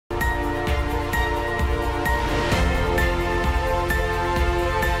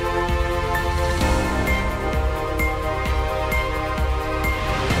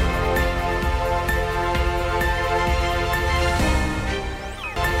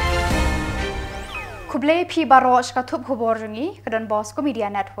Kublai pi baroch ka thup Khuborjylla ka Donbosco Media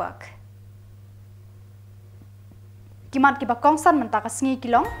Network. Kimat ki bakongsan mentaka sngi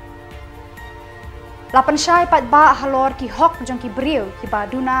kilong. Lapan syai pat ba halor ki hok jong ki briu ki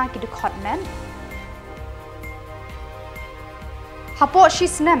baduna ki dekhotmen. Hapo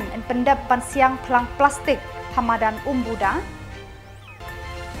shisnem en pendep pansiang pelang plastik hamadan umbuda.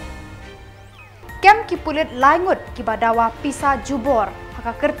 Kem ki pulit laingut ki badawa pisa jubor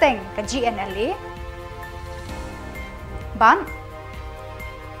haka kerteng ke GNLA. Ban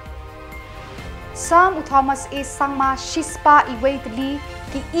Sam Thomas e sangma shispa iwaitli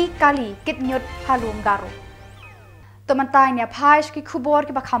ki I kali kitnyut halum garu. Tomantai nya phaish ki Khubor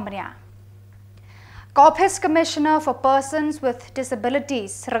ki bakhamnya. Office Commissioner for Persons with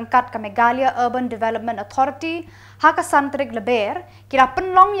Disabilities rengkat ke Meghalaya Urban Development Authority haka santrik Lber kira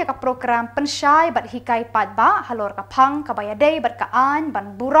penlong ya ka program pensyai bat hikai padba halor ka phang ka bayadei bat ka an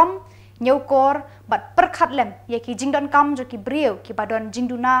ban buram nyaukor bat perkhat lem ya ki jingdon kam jo ki briu ki badon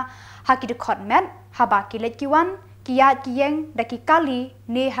jingduna haki de khotmen haba ki let ki wan ki yat ki yeng da ki kali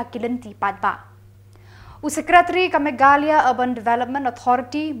ne haki lenti padba. Secretary ka Meghalaya Urban Development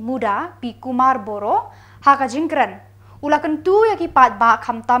Authority muda P Kumar Boro haka jingkran ulakan tu ya ki padba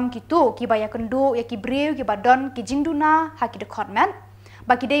khamtam ki tu ki baya kendu ya ki briu ki badon ki jingduna haki de khotmen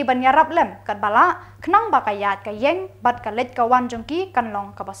bagi dei ban yarap lem kat bala kenang bakayat ka yeng bat ka let ka wan jongki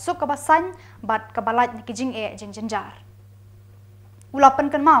kanlong ka basuk ka basan bat ka balat ki jing e jing jenjar ulapan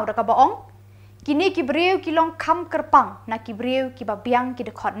kan mau da ka baong kini ki briu ki long kham kerpang na ki briu ki babiang ki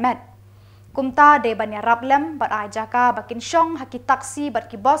de khotmet kumta de ban yarap lem bat ajaka bakin syong haki taksi bat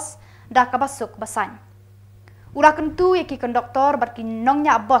ki bos da ka basuk basan ulakan tu ya ki konduktor bat ki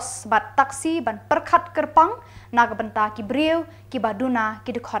nongnya bos bat taksi ban perkhat kerpang naga benta ki briu ki baduna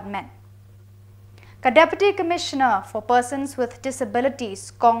ki dekhotmen. Ka Deputy Commissioner for Persons with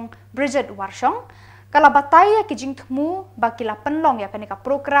Disabilities Kong Bridget Warshong kala bataya ki jing thmu bakila penlong ya kanika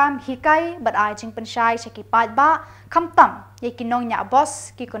program hikai bat ai jing pensyai seki padba khamtam ye ki nongnya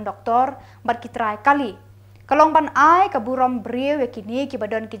bos ki konduktor bat ki trai kali kalong ban ai ka burom briu ya ki ni ki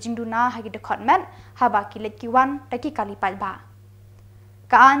badon ki jingduna ha ki dekhotmen haba ki let ki wan da ki kali padba.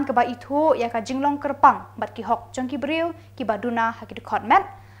 Kaan ke ba itu ya ka jinglong kerpang bat ki hok jong ki briu ki baduna ha ki dekhotmen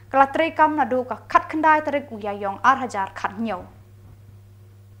kala trekam nadu ka khat khandai tarik uyayong arhajar khat nyau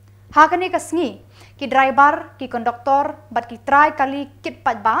ha kani ka sngi ki driver ki konduktor bat ki try kali kit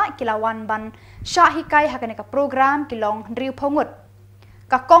padba ki lawan ban syahikai ha kani ka program ki long ndriu phongut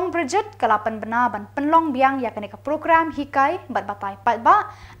ka Kong Bridget kalapan bena ban penlong biang ya kani ka program hikai bat batai padba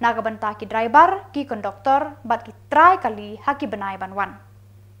naga banta ki driver ki konduktor bat ki try kali ha ki benai ban wan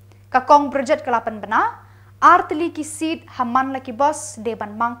Kakong Bridget kelapan bena, artili ki seat haman laki bos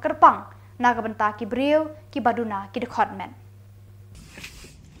deban mang kerpang, naga benta ki briu ki baduna ki dekhotmen.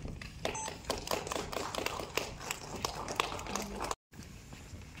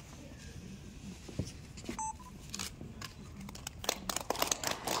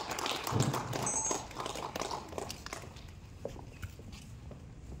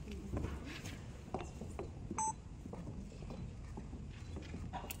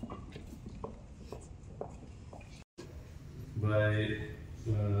 By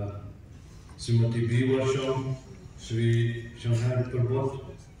Srimati B. Warshong, Sri Shanghai Purport,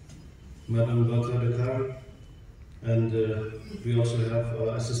 Madam Bata Dekar, and we also have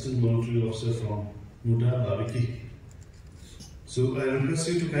Assistant Monetary Officer from Muda, Abiki. So I request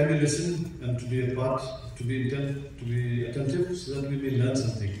you to kindly listen and to be a part, to be attentive so that we may learn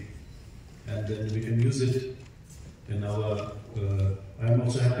something and then we can use it in our, I'm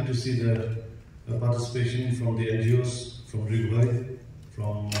also happy to see the participation from the NGOs, from Lber,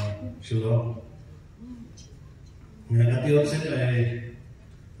 from Shillong. At the outset, I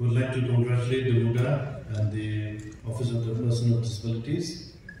would like to congratulate the Muda and the Office of the Person with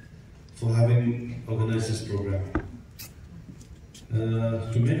Disabilities for having organized this program.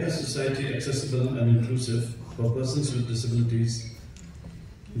 To make our society accessible and inclusive for persons with disabilities,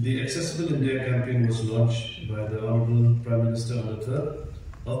 the Accessible India campaign was launched by the Honorable Prime Minister on the 3rd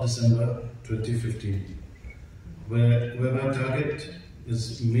of December 2015. Where my target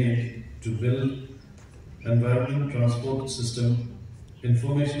is made to build environment, transport system,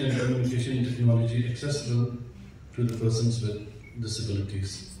 information and communication technology accessible to the persons with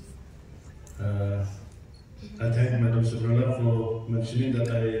disabilities. I thank Madam Samla for mentioning that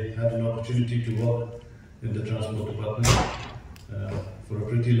I had an opportunity to work in the transport department for a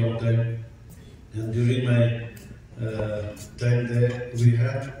pretty long time, and during my time there we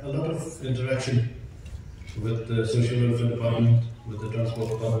had a lot of interaction with the social welfare department, with the transport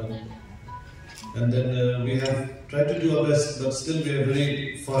department, and then we have tried to do our best, but still we are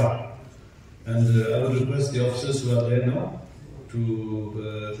very far And I would request the officers who are there now to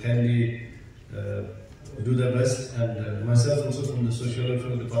kindly do their best, and myself also from the Social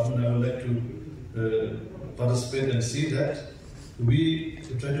Welfare Department, I would like to participate and see that we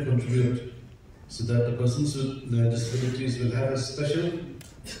try to contribute so that the persons with disabilities will have a special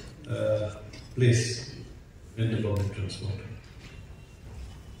place in the public transport.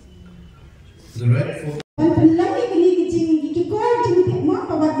 The right for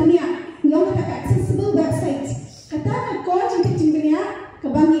accessible websites. Kata call jemput jemputnya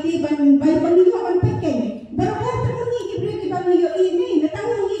kebangi di bayi bangi yo ban pakai. Berapa teruni kibri kibangi yo ini, datang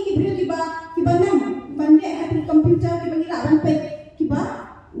ni kibri kibanam bande hati komputer kibangi lah ban pakai kiba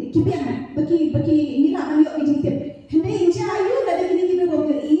kibian bagi ni lah ban yo jemput. Hendak inja ayu ada kini kibri bawa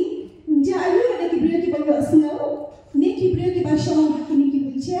ini, inja ayu ada kibri kibangi snow, ni kibri kiba shillong kini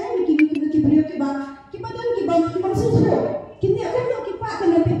kibri chair, ni kibri kiba don susu. Kini akan yo kiba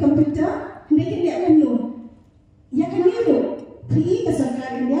akan pakai komputer. Mereka dia akan lu, ia akan lu. Pergi ke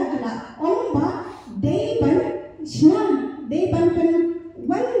sekolah India kalau orang bah day ban senang, day ban pen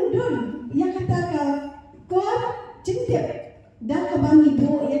wandur. Ia kata kau cinta dah kebangi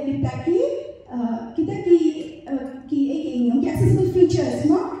bu. Ia kita ki accessible features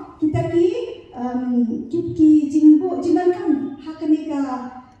semua kita ki jingkan hak ni ke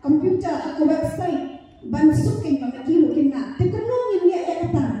komputer hak website ban sukin mana kilo kena. Terkenal ni ia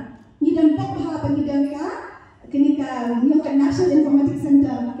kata. Ngidan pokha pangidan ka kenika nyoka National Informatics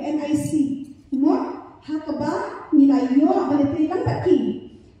Center ke NIC mo hakaba nila yo balete kan paki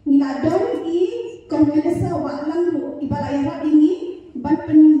nila don I komunesa wa langru ibalaya wa ini ban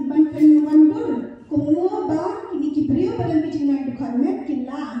wandur kumu ba ini kibrio badan bijingan dukan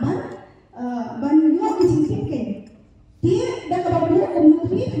kila ban yo bijing ke dia dah kabu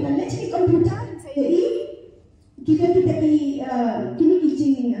umuri kana leci komputer saya kita kini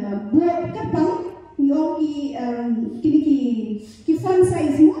kijing buat kapang yang ki font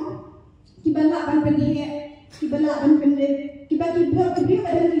size mo ki balak ban pendek ki buat kibri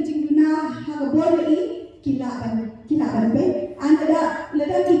pada kijing guna ha bol I kila ban be anda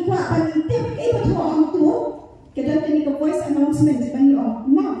lada ki kwa ban tip betul orang tu kada kini ke voice announcement ban yo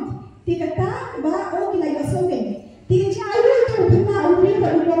not ti kata ba o kila yo sogen ti jalu tu pernah umri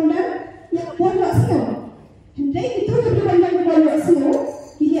berumur yang buat lo Hendai itu kebetulan yang semua,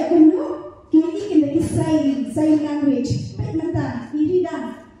 kini aku kini kita sign language. Peit mata,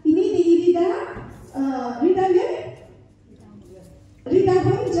 irida. Ini di irida, rida ni, rida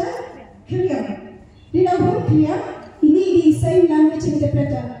hanja, kriya. Rida hon kriya. Ini di sign language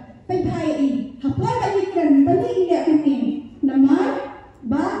interpreter. Peit hai hapa balikan balik ini aku ni. Nama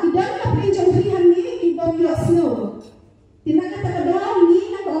ba idang apa yang jauhian ni ibang yo snow. Tina kata kadang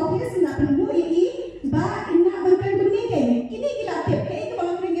ni nak office nak pendu ini. Ba ina bankan dunia ke kini kita tip ke itu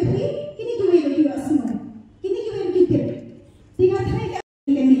bangan kerja free kini tu yang kita semua kini kita yang kita tinggal thai ke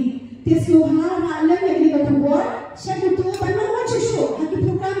ini tesluha halan yang kita Khubor satu tu banyak macam show hati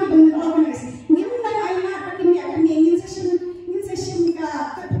program dengan organize ni mana aina kini akan ni session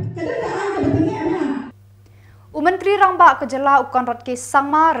ka kadang-kadang ada bertanya apa Menteri Rangba Khuborjylla ukon rotke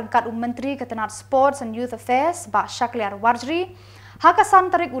Samla rengkat Menteri Ketenat Sports and Youth Affairs ba Shakliar Warjri hakasan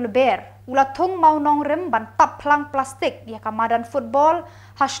tarik Lber ula thung mau nong rem ban tap plang plastik ya kamadan football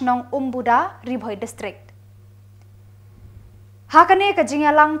hasnong Umbuda Ribhoi district. Hakane ka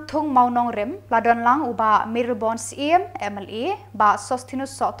jingalang thung mau nong rem ladon lang uba Mirbon CM MLA ba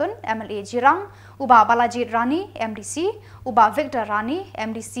Sostinus Sotun MLA Jirang uba Balajit Rani MDC uba Victor Rani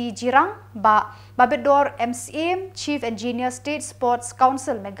MDC Jirang ba Babedor MCM Chief Engineer State Sports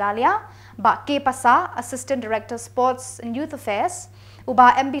Council Meghalaya ba K Pasa Assistant Director Sports and Youth Affairs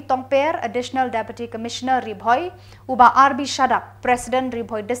uba MB Tongper Additional Deputy Commissioner Ribhoi uba RB Shadak President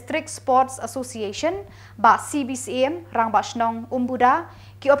Ribhoi District Sports Association ba CBCM Rangba Shnong Umbuda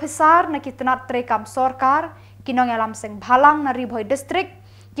ki officer na kitenat trekam sorkar kinong alam seng bhalang na Ribhoi District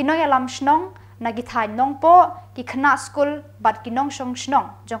kinong alam shnong na githay nongpo ki khna school bat kinong shong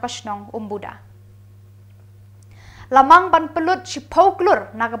shnong jongka shnong Umbuda lamang ban pelut sipoklur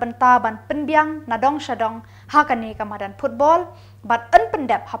nagabenta ban penbiang nadong syadong hakani kamadan football bat en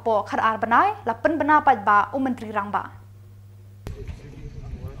pendep hapo khar banai la penbena pat ba Menteri Rangba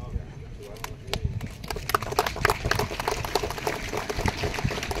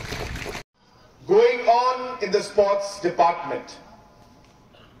going on in the sports department.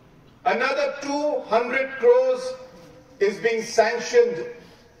 Another 200 crores is being sanctioned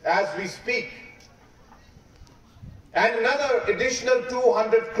as we speak. And another additional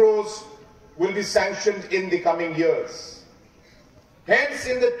 200 crores will be sanctioned in the coming years. Hence,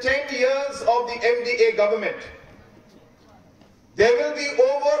 in the 10 years of the MDA government, there will be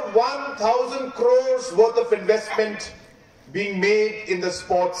over 1,000 crores worth of investment being made in the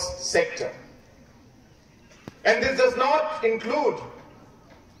sports sector. And this does not include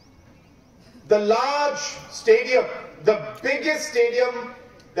the large stadium, the biggest stadium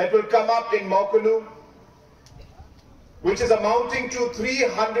that will come up in Mokunu, which is amounting to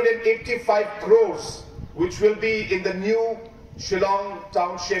 385 crores, which will be in the new Shillong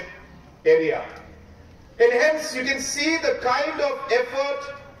township area. And hence you can see the kind of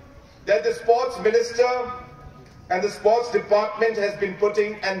effort that the sports minister and the sports department has been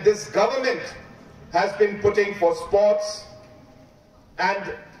putting, and this government has been putting for sports.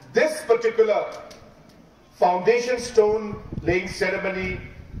 And this particular foundation stone laying ceremony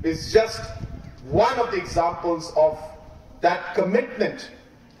is just one of the examples of that commitment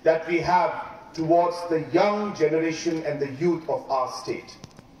that we have towards the young generation and the youth of our state.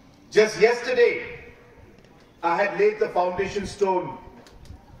 Just yesterday, I had laid the foundation stone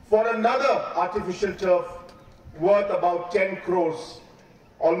for another artificial turf worth about 10 crores,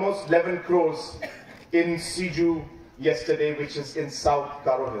 almost 11 crores in Siju yesterday, which is in South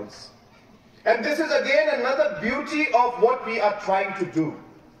Garo Hills. And this is again another beauty of what we are trying to do.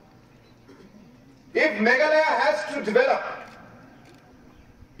 If Meghalaya has to develop,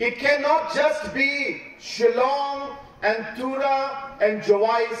 it cannot just be Shillong and Tura and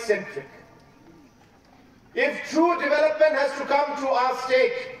Jawai centric. If true development has to come to our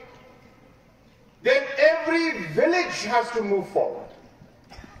state, then every village has to move forward.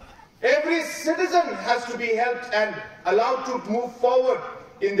 Every citizen has to be helped and allowed to move forward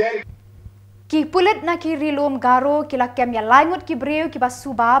in their. Ki pulit na ki rilom Garo kila kem ya langut ki breu ki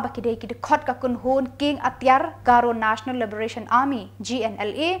basuba ba ki dei ki dekot ka kunhon king atyar Garo National Liberation Army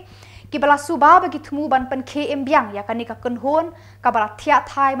GNLA ki bala suba ba ki thumu ban pen KM biang ya kani ka kunhon ka bala thia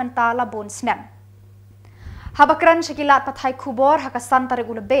thai mantala bon snam. Habakran Shakilat Pathai Khubor Hakasan Tarik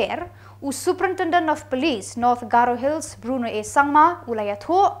Lber, U Superintendent of Police North Garo Hills Bruno A. Sangma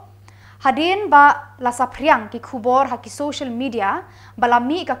Ulayatho, Hadin ba lasapriang ki Khubor haki social media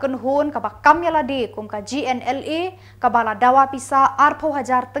balami ka kunhon ka ba kamyala de kum ka GNLA ka bala dawa pisa arpo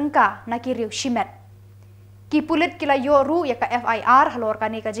hajar tengka na ki riu shimet. Ki pulit kila yoru ya ka FIR halor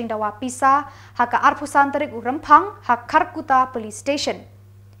kani ka jing dawa pisa haka arpo santarik urampang hak Karkuta Police Station.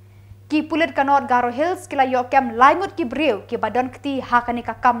 Ki pulit ka North Garo Hills kila yo kem laingut ki breu ki badan kti hakani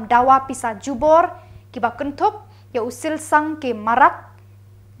ka kam dawa pisa jubor ki ba kentup ya usil sang ke marak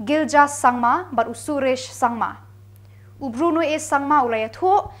Gilja Sangma bar usuresh Sangma. U Bruno A. Sangma ulayat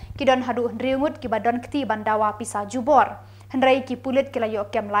ho ki don hadu hendriungut ki badan kti bandawa pisa jubor. Hendrai ki pulit kila yo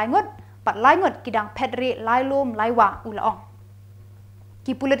kem laingut pat laingut kidang pedre lailom laiwa ulaong.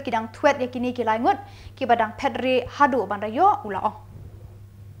 Ki pulit kidang tuet ya kini ki laingut ki badang pedre hadu bandayo ulaong.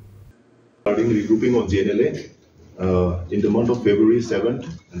 Regarding regrouping of GNLA, in the month of February 7th,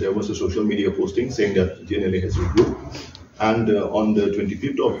 there was a social media posting saying that GNLA has regrouped. And on the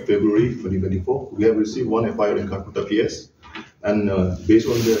 25th of February 2024, we have received one FIR in Calcutta PS. And based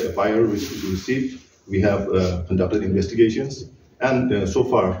on the FIR which we received, we have conducted investigations. And so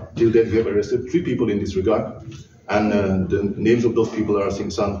far, till date, we have arrested 3 people in this regard. And the names of those people are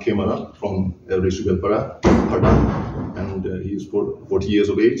Singsan Kemara from Lber, and he is 40 years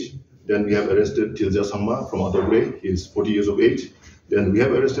of age. Then we have arrested Jylla Sangma from Adogre, he is 40 years of age. Then we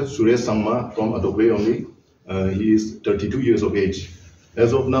have arrested Suresh Sangma from Adogre only, he is 32 years of age.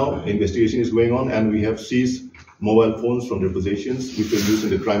 As of now, investigation is going on and we have seized mobile phones from their possessions which were used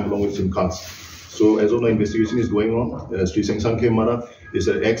in the crime along with SIM cards. So as of now, investigation is going on. Sri Sengsan Kemara is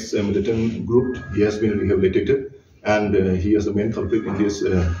an ex-militant group, he has been rehabilitated and he is the main culprit in this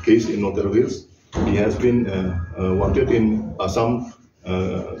case in North Garo Hills. He has been wanted in Assam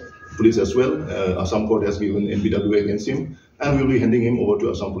police as well. Assam court has given NBWA against him and we will be handing him over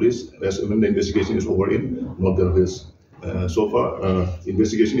to Assam police as when the investigation is over in North Garo Hills. So far,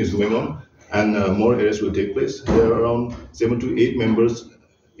 investigation is going on and more arrests will take place. There are around 7 to 8 members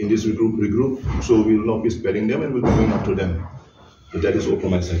in this regroup, so we will not be sparing them and we will be going after them. So that is all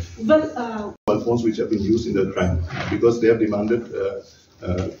from my side. Well, mobile phones which have been used in the crime because they have demanded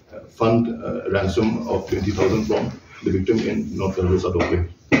fund ransom of 20,000 from the victim in North Garo Hills.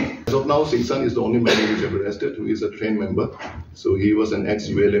 As of now, Singsan is the only man who is ever arrested, who is a trained member. So he was an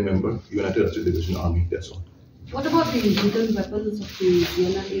ex-ULA member, United Archer Division Army, that's all. What about the hidden weapons of the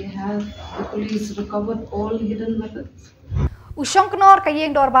GNLA? Have the police recovered all hidden weapons? Usyongknor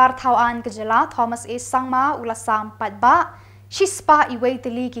kayeng dorbar thawan ke Jylla Thomas A. Sangma ulasam padba shispa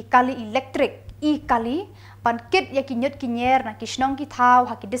iwaiteli ki kali electric i kali pankit ya kinyut kinyer na kishnong ki thaw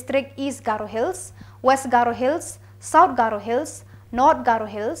haki district East Garo Hills, West Garo Hills, South Garo Hills, North Garo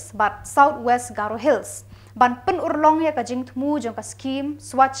Hills, but Southwest Garo Hills. ban pen urlong ya ka jing thmu jong ka scheme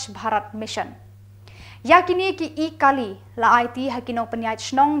Swachh Bharat Mission. Yakini ki I kali la IT hakinong penyait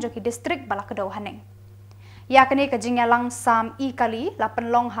Shillong jong ki distrik Balakadau Haneng. Yakini ka jing yalang sam I kali la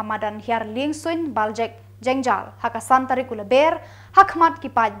penlong hamadan hiar lingsun baljek jengjal hakasan tarik Lber hakmat ki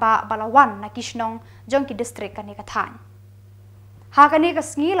pait ba balawan na kishnong jong ki distrik kani kathan. Hakani ka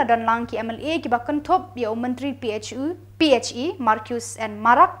sngi la dan lang ki MLA ki bakon top ya menteri PHE Marcus and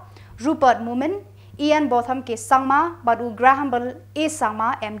Marak Rupert Mumin Ian Botham ke Sangma badu Graham Bell e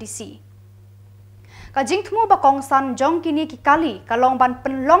Sangma MDC. Ka jingthmu ba kongsan jong kini ki kali kalong ban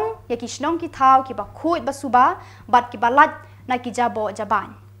penlong ya kishnong ki thau ki ba khuit ba suba bat ki balat na ki jabo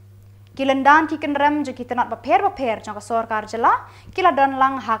jaban. Kilendan ki kenrem jo ki tenat ba pher jong ka sorkar Jylla kiladan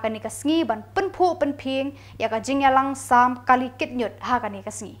lang hakani ka sngi ban penphu penping ya ka jingya lang sam kali kitnyut hakani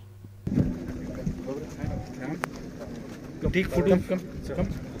ka sngi. Take photo. Come.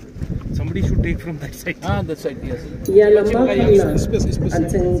 Somebody should take from that side. That side, yes.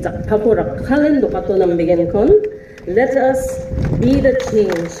 Let us be the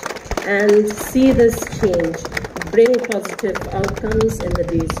change and see this change bring positive outcomes in the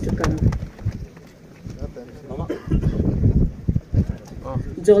days to come.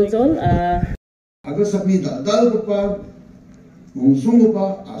 Jol, agar sabni dal rupa, mungsung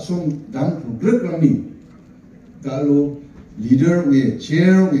rupa, asung dang progres kami. Kalau leader we,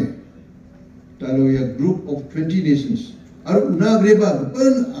 chair we, kalau ya group of 20 nations, aru una greba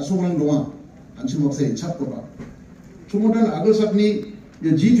pen asung lang doa, ansi maksai cap rupa. Kemudian agar sabni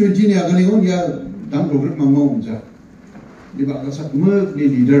ya G20 ni agar ni on ya dang progres mamau unja. Di bawah agar merk ni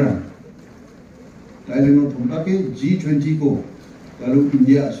leader. Thailand no thumpa ke G20 ko kalau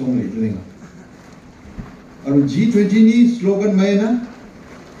India asung le joinga. Aru G20 ni slogan mana?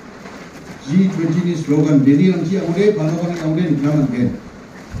 G20 ni slogan Deni langsi angde, Banokan angde naman ken.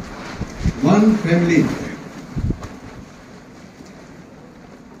 One family,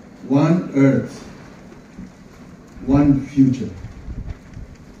 one earth, one future.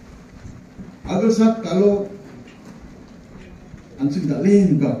 Agar sab kalau ansing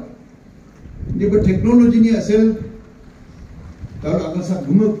dalin ka, ni ber teknologi ni asal kalau agar sab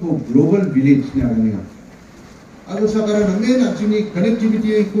gumak ko global village ni agar ni. Agar sekarang namen actually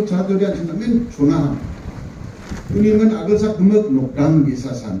connectivity ikut satu dia actually namen chona. Ini man agar sab gumak nokdang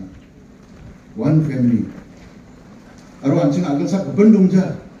bisasan. One family. Aru actually agar sab bandung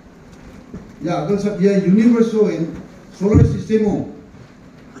ja. Ya agar sab ya universal in solar system o.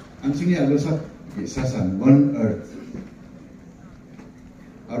 Actually agar sab bisasan one earth.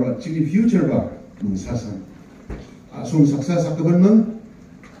 Aru actually future ba bisasan. Asung saksa sakaban mang,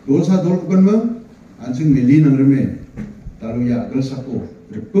 dosa dol kaban mang. Anjing meli nang reme, talu ya agal sako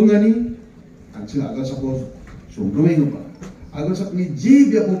repengani, anjing agal sako sumrumeng apa, agal sak ni jib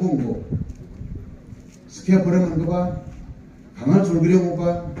ya popong ko, sekian orang angkapa, hangat surgiri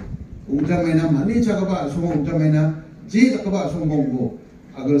apa, ujang maina mani cakapa sumong ujang maina, jib cakapa sumong ko,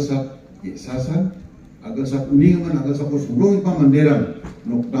 agal sak isasan, agal sak uning man agal sako sumrumeng pa manderang,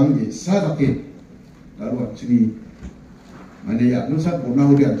 nokdang isa sakit, talu anjing mana ya agal sak pernah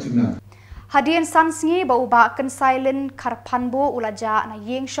hudi anjing na. Hadian sansngi ba uba ken silent karpanbo ulaja na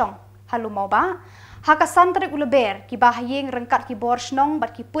yeng shong halumau ba hakasan tarik Lber ki ba yeng rengkat ki borsnong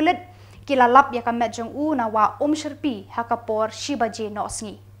bat ki pulit ki lalap ya kamet jong u na wa sherpi hakapor shibaje no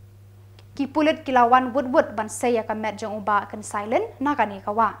sngi ki pulit ki lawan wood ban saya kamet jong uba ken silent na kani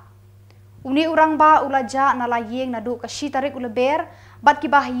kawa uni urang ba ulaja na la yeng na du ka shi tarik Lber bat ki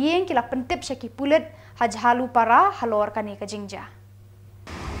ba yeng ki la pentip sya ki pulit hajhalu para halor kani ka jingja.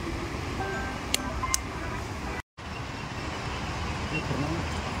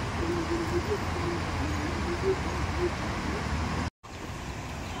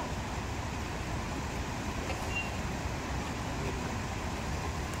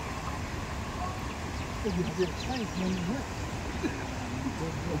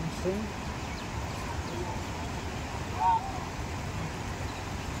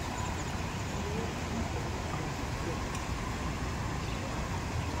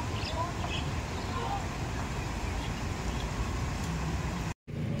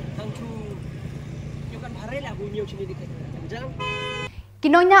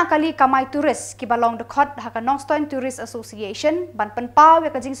 Kinonya kali kamai turis kibalong dekot haka Nongstoin Tourist Association ban penpau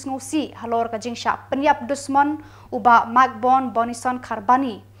ya kajing sngosi halor kajing sya penyap dusmon uba Magbon Bonison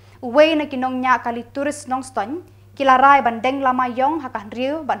Karbani uwe na kinongnya kali turis Nongstoin kilarai ban deng lama yong haka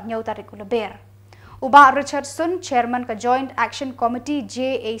Riu ban nyau tarik Lber uba Richardson chairman ka Joint Action Committee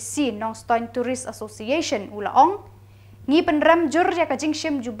JAC Nongstoin Tourist Association ulaong ngi penrem jur ya kajing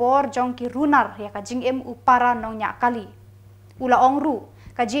shim jubor jong ki runar ya kajing upara nongnya kali ulaong ru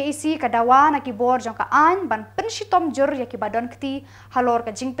ka JAC ka dawa na kibor jong ka an ban penshitom jur ya kibadon kti halor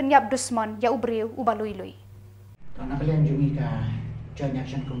ka jing penyap dusmon ya ubreu ubalui-lui. Karena kalian juga ka joint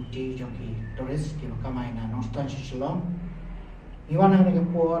action committee jong ki turis ki kamai na nostan Shillong. Iwan ang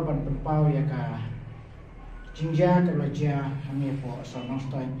Khubor ban penpau ya ka jingja ka laja hame po so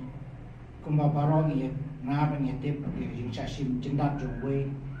nostan kumba barong ya na ban ya tip ya jing sim jendat jong we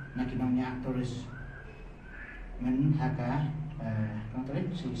na kinongnya turis men haka kan tadi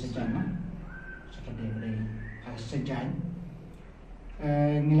sejalan seperti dari sejalan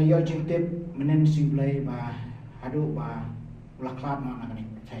ngilayo jing tip menen si blai ba hadu ba ulah klat na nakani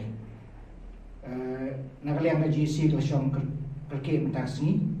thai nakaliang JAC to syong kerke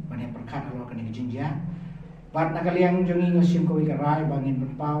mentasi bane perkat alo kani jinja bat nakaliang jongi ngosim ko ikarai bangin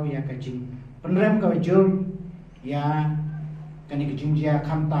penpau ya kajing penrem ka jur ya kani jinja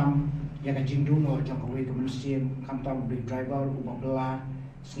kamtam ya kajing duno jong ko ke mensim kamtam big driver ubabla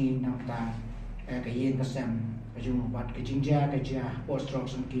sni namta kayen kasam kajung bat kajinja kaja post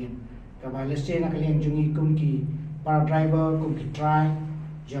rock sungkin ka balese nakaliang jongi kumki para driver kumki try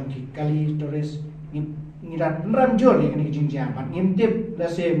jam ki kali turis ngirat ram jor ya kani jinja bat ngimtip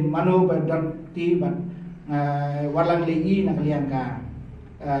lase manu badan ti bat walang lei nakalian ka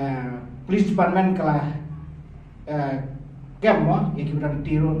police department kala gammo ya ki badan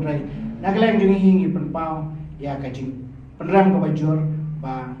tiro rai nakalian jungi hingi penpau ya kajing penram ka bajor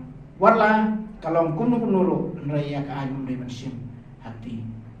ba warla kalau kunu kunuro rai ya ka ayum de mansim hati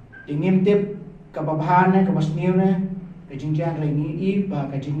ngimtip ka babhane ka basniune kajinja rai ni I ba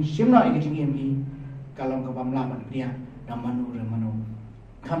kajing simno I kajing mi kalau ke bamla ban dia namanu remanu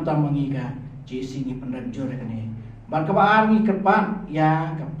kamtam mangi ka JAC ni pendan jore kane ban ka ba ni kerpan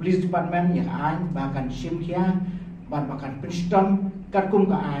ya ka police department ya an bahkan sim kia ban bahkan penstom katkum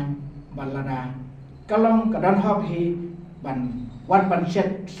ka an balada kalau kadan hok hi ban wat ban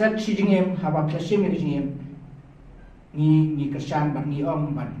set sijingem haba klasim ni jingem ni kersan ban ni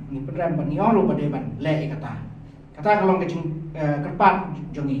om ban ni pendan ban ni om lo bade ban le kata kalau kajing kerpan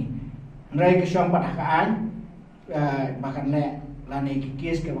jongi Nrai kesyong pada kaan bahkan le lane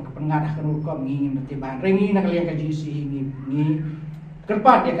kikis ke pengat akan urkom ngin metiban rengi nak liang kaji si ni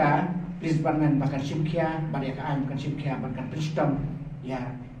kerpat ya ka police department bahkan simkia pada ya kaan bahkan simkia bahkan penstom ya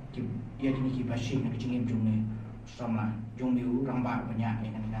kini ki basim nak jingim jungne Samla jung liu ramba banyak ya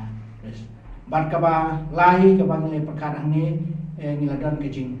kan terus ban ka ba lahi ka bang le perkara ni ngiladon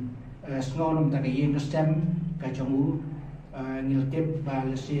kajing snow tak yin stem ka jongu ngiltip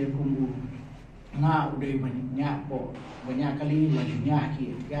balesir kumbu na udah banyak kali banyak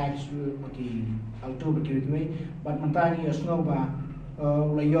ki guys bagi auto bagi bat mentani snow ba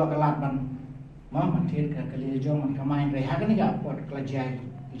ulayo kalat ban ma mantir ka kali jong man kamai reha kan ga pot kelajai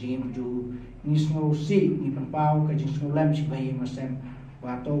jing ju ni snow si ni penpau ka jing snow lam si bai masem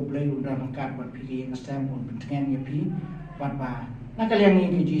wa to blai udah lengkap bat pi masem pun pentengan ya pi bat ba nak kalian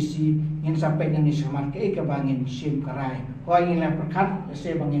ni JAC ingin sampai dengan semat ke bangin sim karai ko ingin la perkat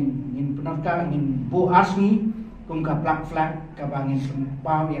se bangin ingin penarka ingin bu asmi kum ka black flag ka bangin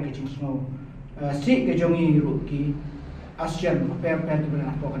sempau ya kecing snow si ke jongi ruki asian per di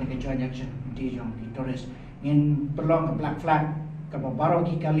benar ko kan ke joint action di jong di turis ingin perlong ke black flag ka baro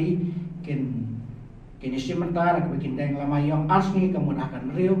ki kali ken sim mentara ke bikin deng lama yang asmi kamu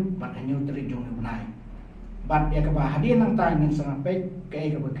akan riu bat hanyu teri jong benai bat ya ke hadiah nang tangin sampai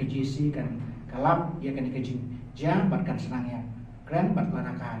ke JAC kan kalap ya kan kejing jang bat kan senang ya keren bat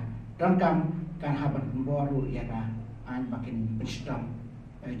lanakan dan kan habat baru ya kan an makin penstam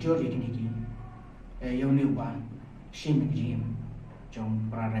jor ya kini ki yoni ba sim kejing jong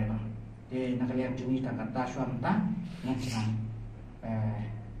prarai ba de nakalian juni tak kata swamta yang senang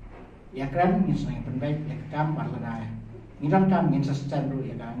ya keren yang senang penbaik ya kam bat lana ngidan kam ngin sa stand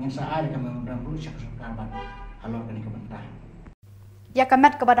ya kan ngin sa ada kam mengundang ru syak sabat halo kani kebentar ya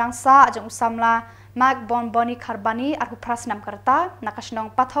kamet kebadang sa ajang Samla mag boni kharbani aku prasnam karta nakasnong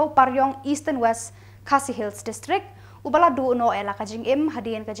pathau paryong east and west Khasi Hills district ubala du no ela kajing im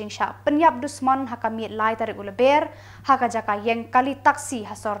hadien kajing sha penyap dusman hakamit lai tarik Lber haka jaka yang kali taksi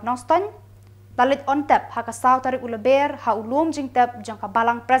hasor noston lalit on tap haka saw tarik Lber ha ulum jing tap jangka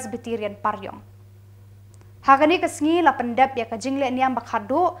balang presbyterian paryong haka ni kasngi la pendap ya kajing le niam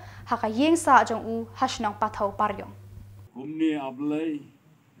bakhado haka yeng sa ajang u hasnong pathau paryong Kumni ablay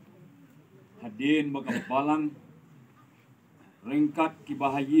hadin magabalang ringkat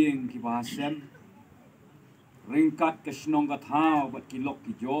kibahaying kibahasem ringkat kesnong kathau bat kilok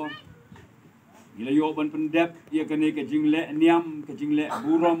kijor gilayo ban pendep ia kene ke jingle niam ke jingle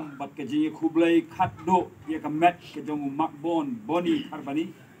burom bat ke jingle khublai khatdo ia ka met ke jong makbon boni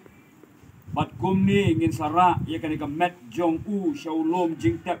kharbani Bat kum ni ngin sara ia kan ka met jong u shaulom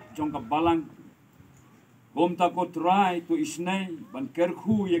jingtep jong ka balang. Kum ta ko try to isnai ban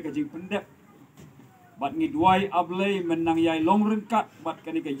kerkhu ia ka jing pendep. Bat ngidwai ablay menang yai long rengkat bat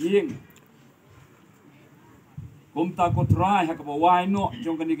kan ka yeng. Kum ta ko try ha ka bawai no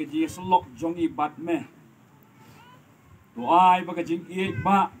jong kan ka ji slok jong i bat meh. Tu ai ba ka jing i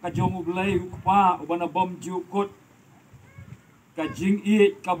ba ka jong ublay ukpa ubana bom ju kot. Ka jing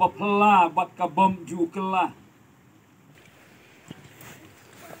i ka bapla bat ka bom ju kela.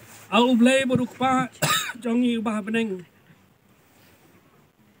 Au ublay boduk pa jong i ba beneng.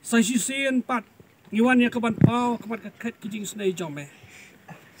 Sai sien pat ngiwan ya kaban pau kaban ka khat ki jing snai jong me.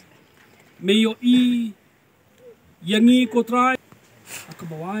 Me yo i yangi ko try ka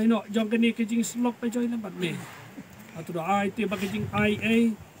bawai no jong kani ki jing slok pa joy lambat me. Atu do ai te ba ki jing ai a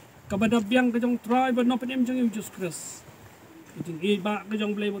ka badabyang ka jong try ba no penem jong i just kris. Kijing i ba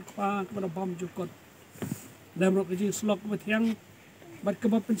kejong blay bot pa kepada bom jukot. Lemrok kijing slok bat yang bat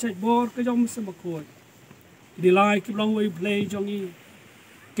ke bap pensai bor kejong sebakut. Di lai ki long way play jong i.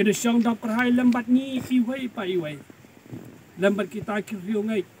 Kede syang dap kerhai lembat ni i way pa i way. Lembat kita ki riu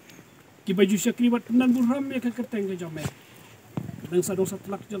ngai. Ki baju syakri bat penan buram ya ke kerteng kejong me. Dang sadong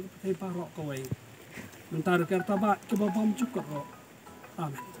satlak jong petai parok ka way. Mentar kerta ba ke bom jukot ro.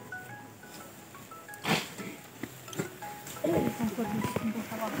 Amen.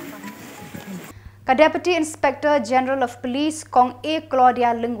 Ka Deputy Inspector General of Police Kong A.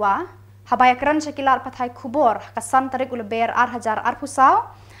 Claudia Lingwa, habayakran syakilat pathai Khubor, kasan tarik Lber hajar arpusau,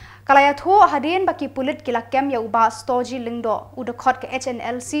 kalaya thu hadin baki pulit kila kem ya uba stoji lingdo, udakot ke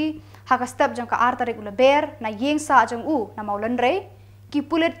HNLC, haka step jang ka tarik Lber, na yeng sa jang u, na maulenre, ki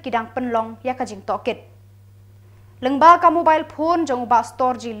pulit kidang penlong ya kajing tokit. Lengba ka mobile phone jang uba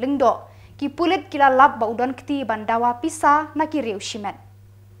stoji lingdo, ki pulit kila lap ba udon kti bandawa pisa na ki riu shimet.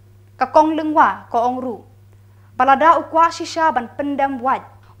 Ka kong lengwa ko ongru. Balada ukwa shisha ban pendam waj.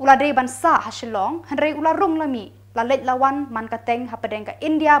 Ulade ban sa ha Shillong henrei ula rung lami. Lalet lawan man kateng hapadeng ka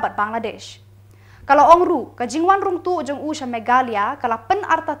India bat Bangladesh. Kalau ongru ka jingwan rung tu jong usha Meghalaya kala pen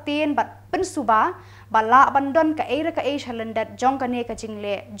artatin bat pen suba bala bandon ka era ka Asia lendat jong kane ka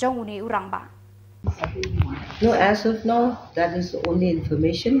jingle jong uni urang ba. No, as of now, that is the only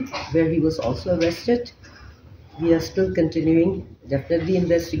information where he was also arrested. We are still continuing. Definitely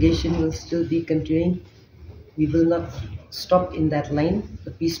investigation will still be continuing. We will not stop in that line.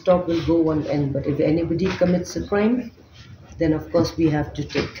 The peace talk will go one end. But if anybody commits a crime, then of course we have to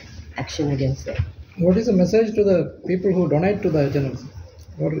take action against them. What is the message to the people who donate to the channel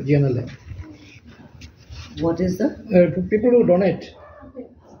or GNLA? What is the? To people who donate.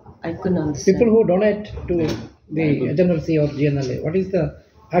 I couldn't understand. People who donate to the NLC or GNLA, what is the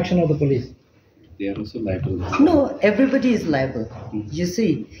action of the police? They are also liable. No, everybody is liable. You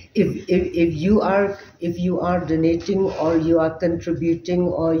see, if you are donating or you are contributing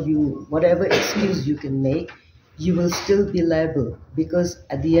or you whatever excuse you can make, you will still be liable because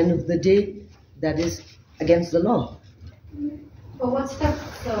at the end of the day, that is against the law. But what steps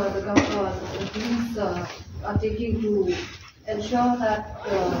the police are taking to ensure that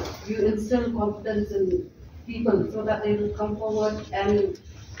you instill confidence in people so that they will come forward and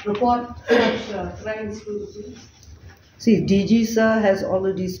report such crimes to the police? See, DG sir has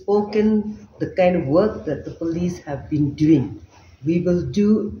already spoken the kind of work that the police have been doing. We will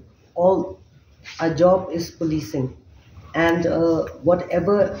do all, our job is policing, and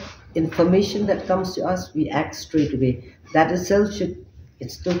whatever information that comes to us, we act straight away. That itself should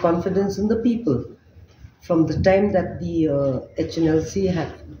instill confidence in the people. From the time that the HNLC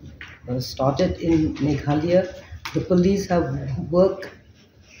had started in Meghalaya, the police have worked,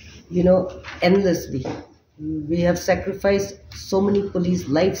 endlessly. We have sacrificed so many police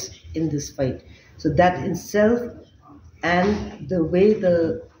lives in this fight. So that itself, and the way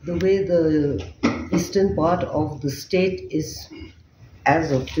the eastern part of the state is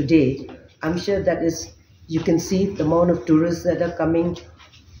as of today, I'm sure that is, you can see the amount of tourists that are coming.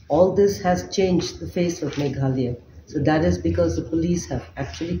 All this has changed the face of Meghalaya. So that is because the police have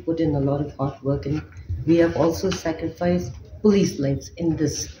actually put in a lot of hard work, and we have also sacrificed police lives in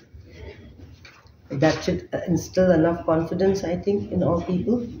this. That should instill enough confidence, I think, in all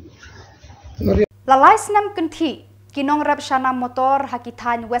people. Lalais nam kenti kinong rap shana motor haki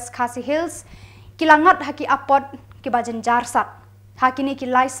than West Khasi Hills kilangat haki apot kibajan jarsat hakini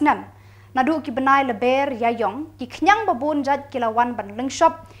kilais nam nadu ki benai Lber ya jong ki knyang babun jat kilawan ban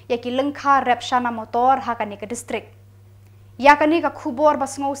lengshop ya ki lengkha rap shana motor hakani ke district ya kani ka Khubor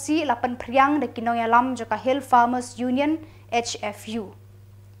basngausi lapan priang de kinong yalam joka Hill Farmers Union HFU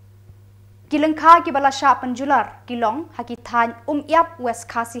Kilengka ki balasya penjular Shillong haki than Yap West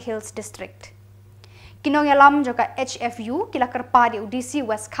Khasi Hills District. Kinong yalam juga HFU kila kerpa di UDC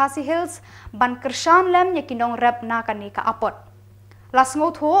West Khasi Hills ban kershan lem ya kinong rep NAKA ka apot. Las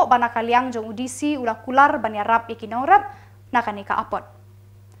ngot ho ban kaliang jong UDC ula kular ban ya rap ya kinong rep NAKA ka apot.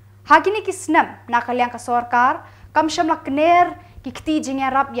 Hagini ki snam NAKA liang ka sorkar kam syam la kner ki kti jing ya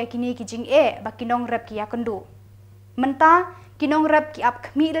rap ya kini ki jing ba kinong rep ki ya kendu. Menta kinong rep ki ap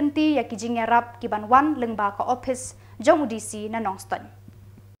kmi lenti ya ki jing ya rap ki ban wan lengba ka office jong UDC na Nongston.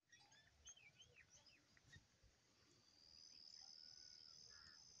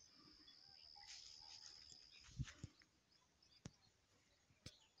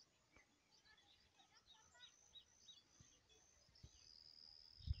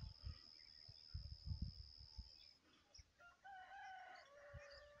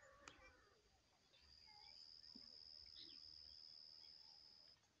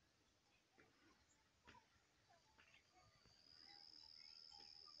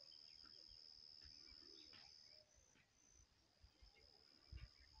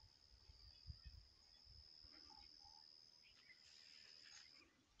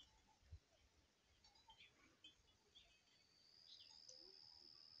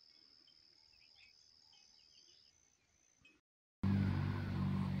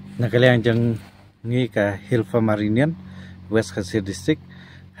 Nakaliang jeng ngi ka Hilfa Marinian West Khasi District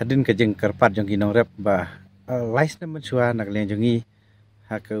hadin ka jeng kerpat jeng kinong rep ba lais na mensua nakaliang jeng ngi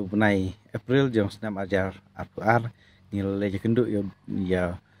ha ka bunai April jeng snam ajar ar ngil le kendu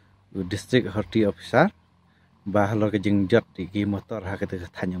ya district horti officer ba halor ka jeng jot ki motor ha ka te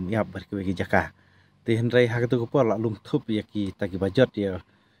thanyam yap bar ki jaka te henrai ha ka tu ko la lum thup ya ki ta ki bajot ya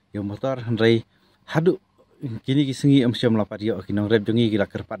motor henrai hadu kini ki sengi syam la padio kinong rep jongi ki la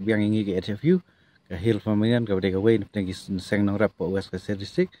kerpat biang ngi ki HFU ka hil familian ka bade ka wein ki seng nong rep West Khasi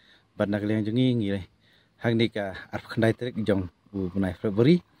District ban nak liang jongi ngi hang ni ka ar khandai trek jong bunai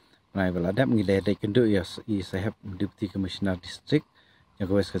February bunai baladap ngi le de kendu ya I sahab deputy commissioner district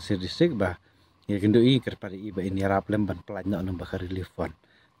yang West Khasi District ba ngi kendu I kerpat I ba in yarap lem ban plan no nang bakar relief fund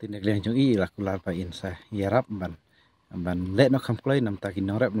tin nak liang jongi la kular pa in sa yarap ban le no kham kloi nam ta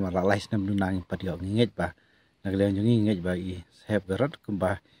kinong rep ma la lais nam lunang padio ngi ba nakaliang jongi ngej ba I sahab garat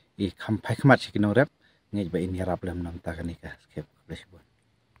kumba I khampai khmat kinong rep ngej ba in yarap lem nam ta kanika skep Khuborjylla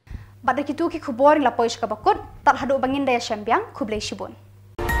Pada kitu ki Khubor la poish ka bakut tal hadu bangin daya syambiang Khuborjylla